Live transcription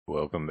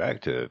Welcome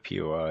back to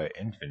POI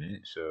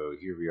Infinite. So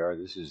here we are.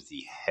 This is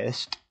the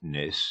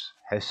Hestnes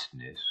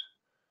residence.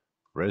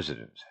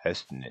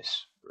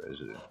 Hestnes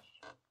residence.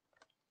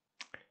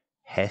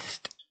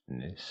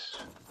 Hestnes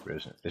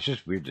residence. It's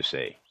just weird to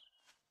say.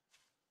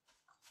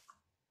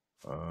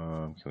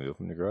 Can we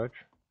open the garage?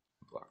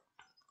 Locked.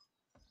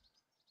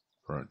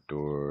 Front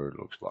door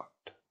looks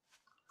locked.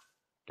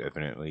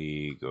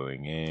 Definitely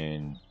going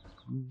in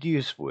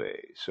this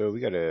way. So we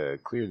gotta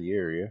clear the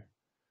area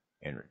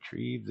and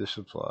retrieve the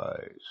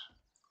supplies.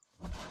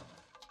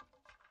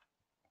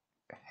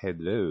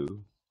 Hello.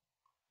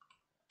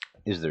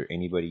 Is there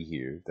anybody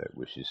here that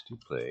wishes to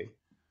play?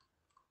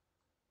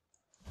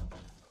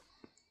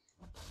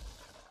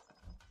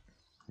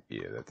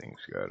 Yeah, that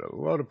thing's got a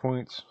lot of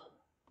points.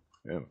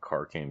 Yeah, the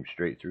car came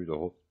straight through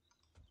the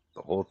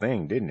whole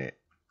thing, didn't it?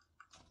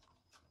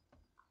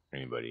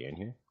 Anybody in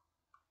here?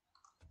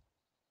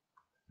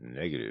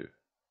 Negative.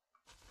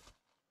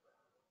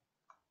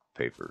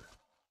 Paper.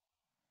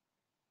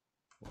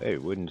 Hey,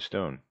 wood and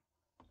stone.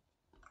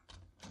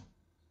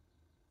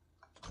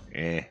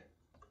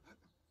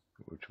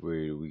 Which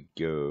way do we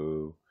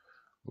go?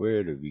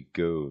 Where do we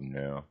go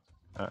now?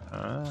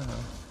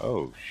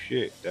 Oh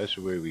shit, that's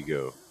the way we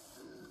go.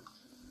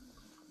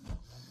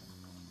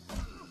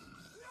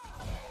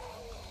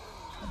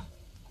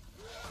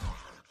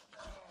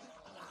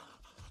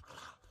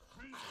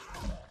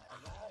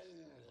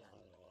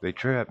 They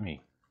trapped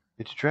me.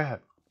 It's a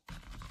trap.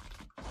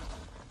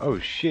 Oh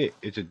shit,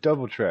 it's a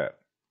double trap.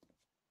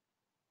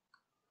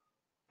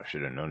 I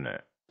should have known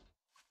that.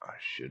 I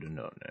should have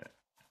known that.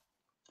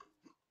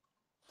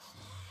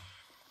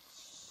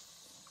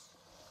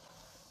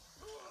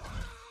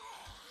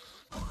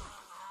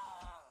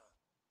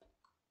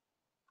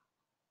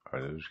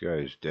 Are those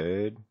guys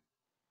dead?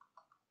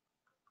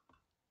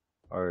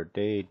 Are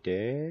they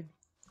dead?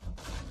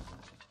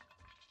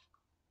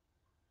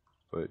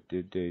 But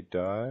did they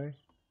die?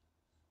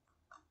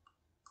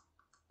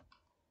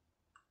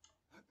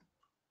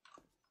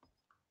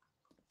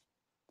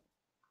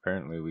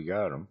 Apparently we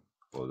got them.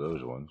 Well,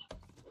 those ones.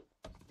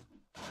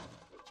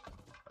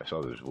 I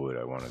saw this wood.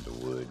 I wanted the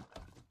wood.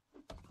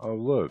 Oh,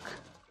 look.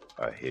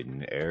 A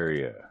hidden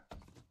area.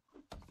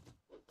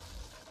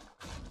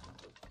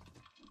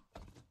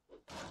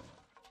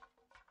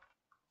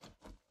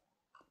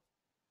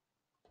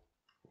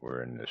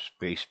 We're in the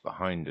space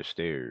behind the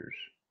stairs.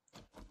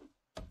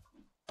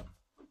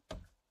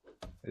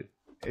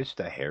 It's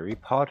the Harry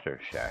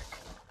Potter shack.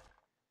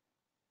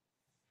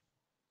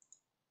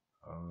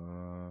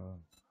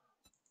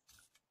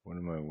 What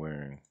am I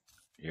wearing?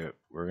 Yep,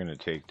 we're gonna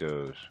take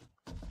those.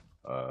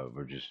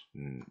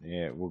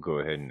 We'll go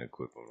ahead and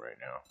equip them right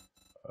now.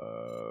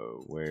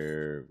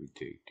 Where we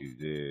do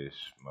this,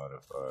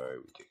 modify,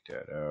 we take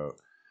that out.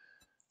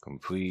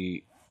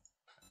 Complete,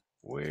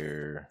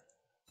 where,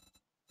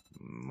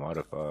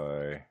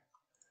 modify,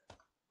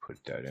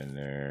 put that in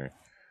there.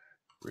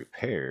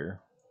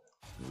 Repair,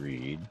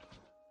 read,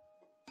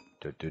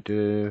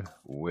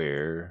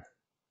 where,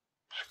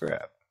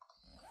 scrap.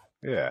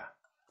 Yeah,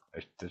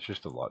 that's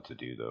just a lot to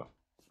do though.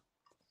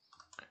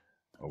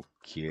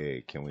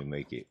 Okay, can we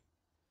make it?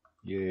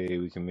 Yay,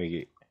 we can make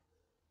it.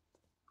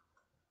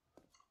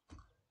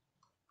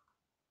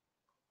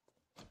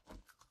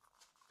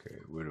 Okay,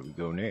 where do we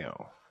go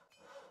now?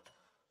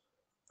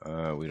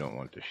 We don't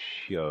want the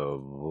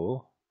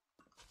shovel.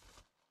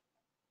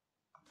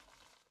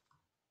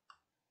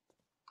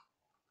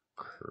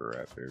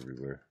 Crap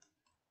everywhere.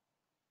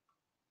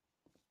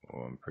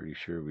 Well, I'm pretty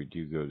sure we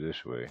do go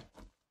this way.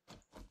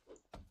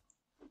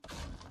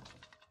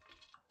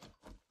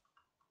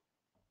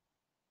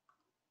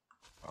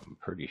 I'm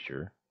pretty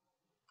sure.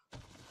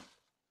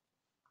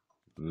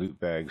 Loot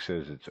bag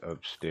says it's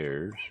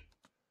upstairs.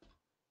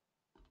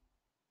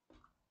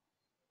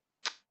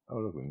 Oh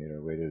look, we made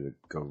our way to the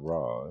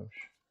garage.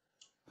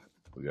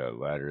 We got a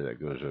ladder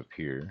that goes up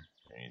here.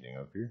 Anything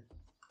up here?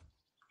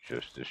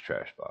 Just this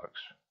trash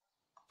box.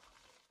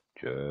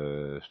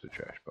 Just a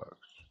trash box.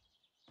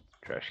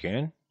 Trash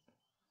can?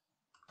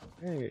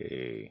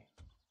 Hey.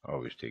 I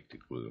always take the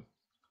glue.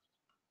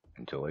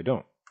 Until I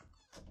don't.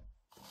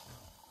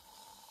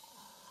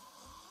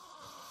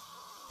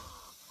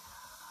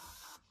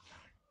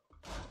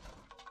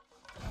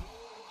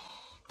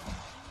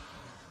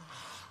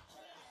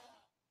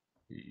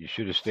 You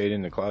should have stayed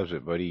in the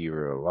closet, buddy. You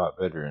were a lot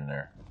better in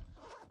there.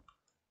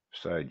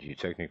 Besides, you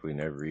technically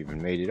never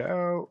even made it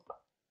out.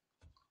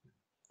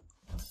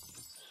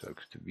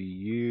 Sucks to be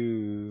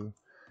you.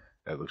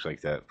 That looks like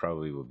that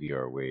probably will be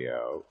our way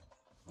out.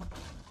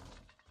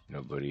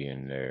 Nobody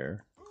in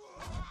there.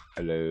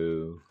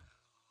 Hello.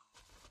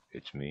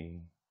 It's me.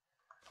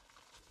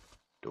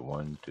 The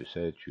one to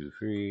set you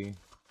free.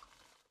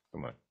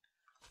 Come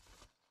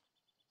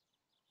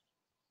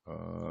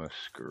on.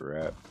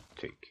 Scrap.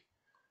 Take.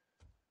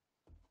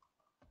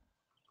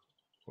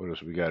 What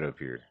else we got up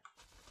here?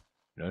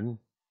 None?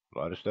 A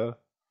lot of stuff?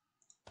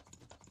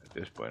 At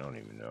this point, I don't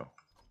even know.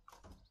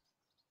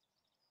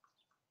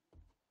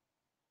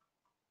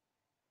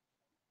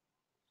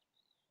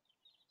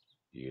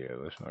 Yeah,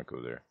 let's not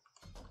go there.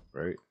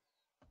 Right?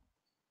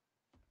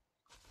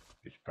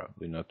 It's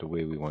probably not the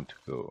way we want to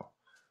go.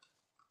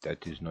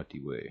 That is not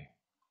the way.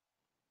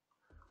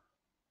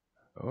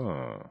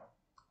 Oh.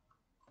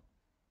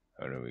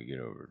 How do we get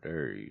over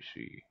there, you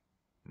see?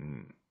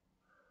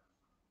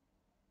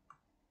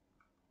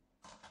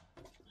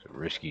 It's a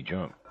risky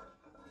jump.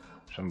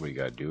 Somebody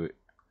gotta do it.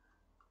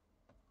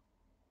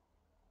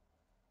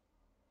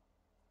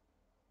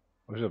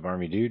 What's up,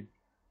 army dude?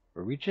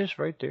 Were we just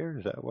right there?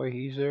 Is that why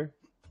he's there?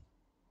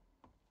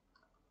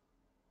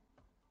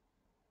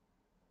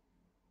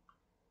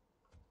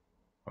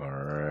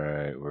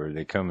 Alright, where are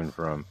they coming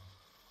from?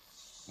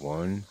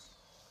 One?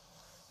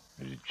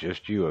 Is it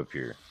just you up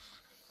here?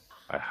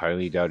 I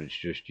highly doubt it's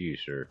just you,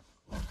 sir.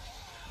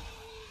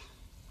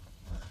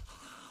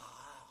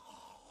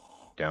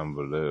 Down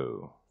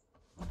below.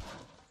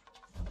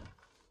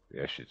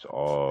 That shit's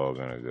all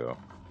gonna go.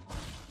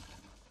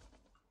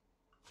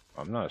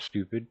 I'm not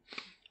stupid.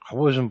 I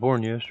wasn't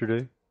born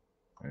yesterday.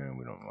 And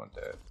we don't want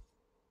that.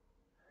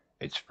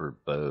 It's for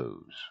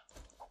bows.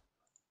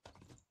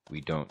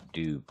 We don't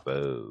do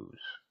bows.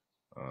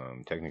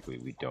 Technically,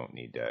 we don't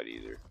need that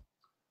either.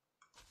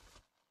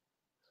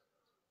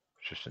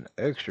 It's just an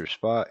extra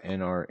spot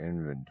in our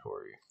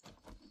inventory.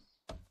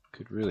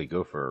 Could really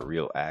go for a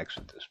real axe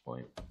at this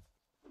point.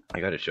 I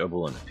got a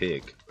shovel and a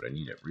pick, but I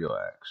need a real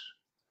axe.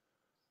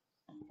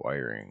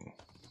 Wiring.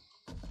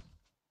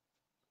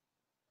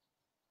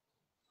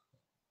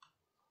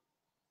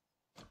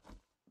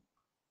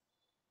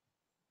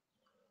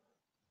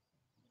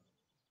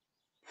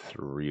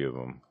 Three of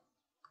them.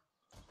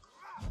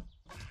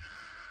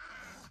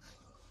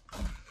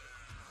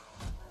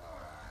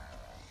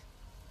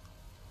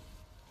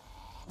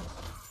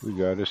 We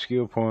got a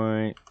skill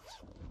point.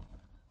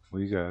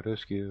 We got a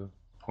skill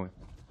point.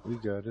 We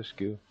got a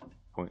skill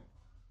point.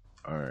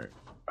 Alright.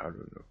 How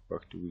the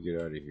fuck do we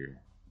get out of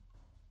here?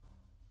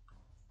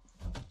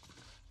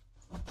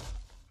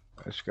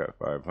 That's got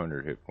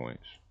 500 hit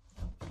points.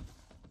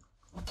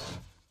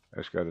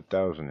 That's got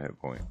 1,000 hit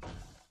points.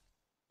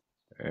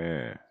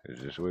 Eh,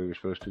 is this the way we're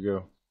supposed to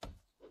go?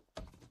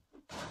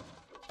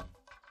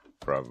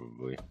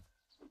 Probably.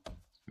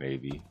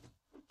 Maybe.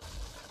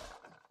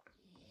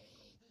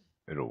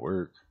 It'll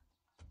work.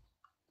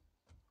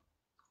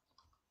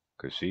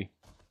 Cause see?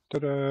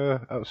 Ta-da!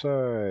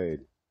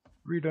 Outside!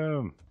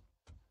 Freedom!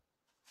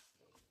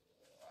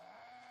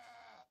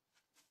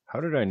 How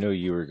did I know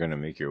you were gonna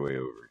make your way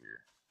over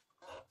here?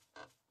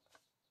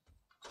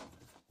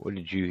 What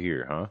did you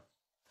hear, huh?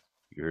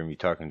 You hear me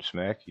talking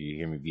smack, or you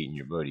hear me beating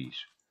your buddies?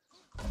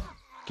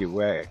 Get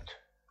whacked.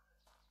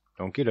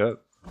 Don't get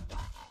up.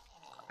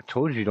 I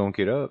told you don't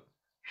get up.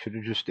 Should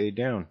have just stayed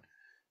down.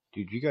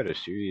 Dude, you got a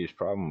serious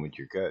problem with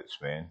your guts,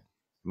 man.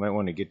 You might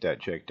want to get that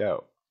checked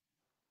out.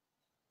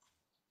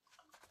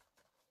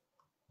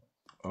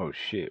 Oh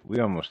shit, we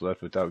almost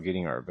left without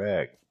getting our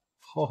bag.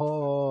 Ha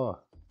ha!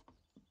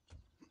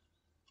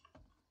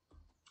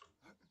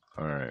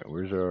 Alright,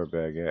 where's our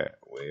bag at?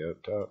 Way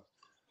up top?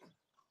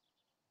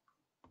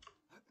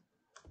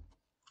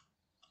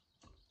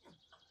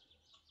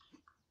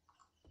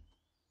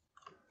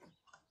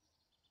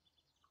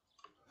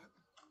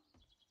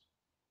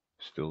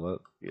 Still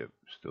up? Yep,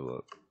 still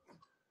up.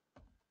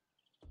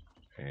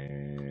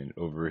 And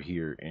over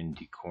here in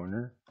the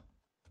corner,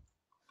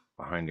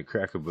 behind the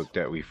cracker book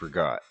that we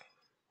forgot.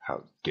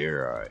 How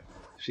dare I?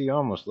 See, I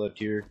almost left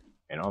here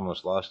and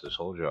almost lost this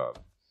whole job.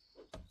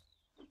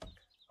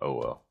 Oh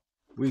well.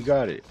 We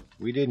got it.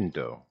 We didn't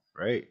though,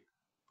 right?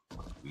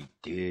 We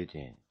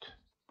didn't.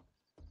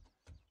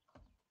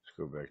 Let's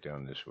go back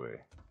down this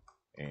way.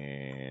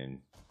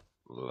 And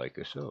like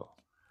so.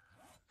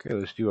 Okay,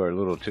 let's do our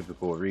little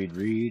typical read.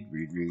 Read.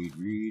 We're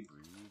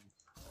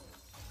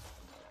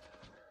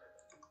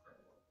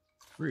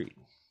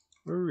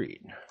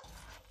read.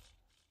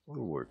 What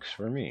works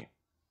for me?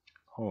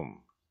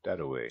 Home. That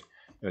away.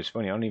 You know, it's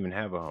funny, I don't even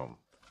have a home.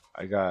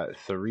 I got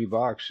 3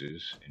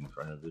 boxes in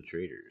front of the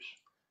traders.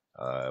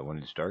 When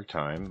it's dark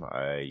time,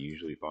 I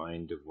usually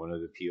find one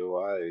of the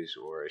POIs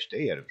or I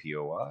stay at a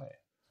POI.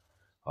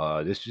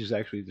 This is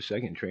actually the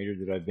second trader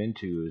that I've been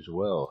to as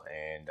well,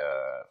 and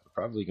we're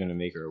probably going to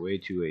make our way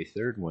to a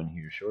third one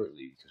here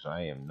shortly because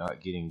I am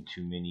not getting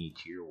too many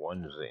tier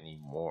 1s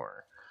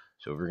anymore.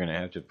 So we're going to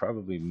have to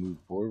probably move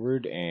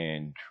forward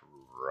and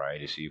try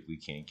to see if we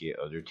can't get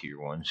other tier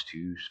 1s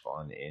to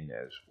spawn in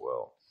as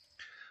well.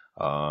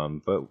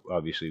 But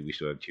obviously we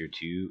still have tier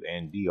 2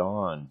 and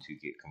beyond to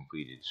get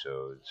completed,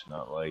 so it's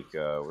not like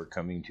we're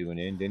coming to an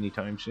end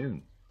anytime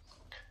soon.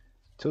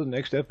 Till the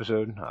next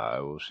episode, I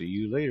will see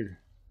you later.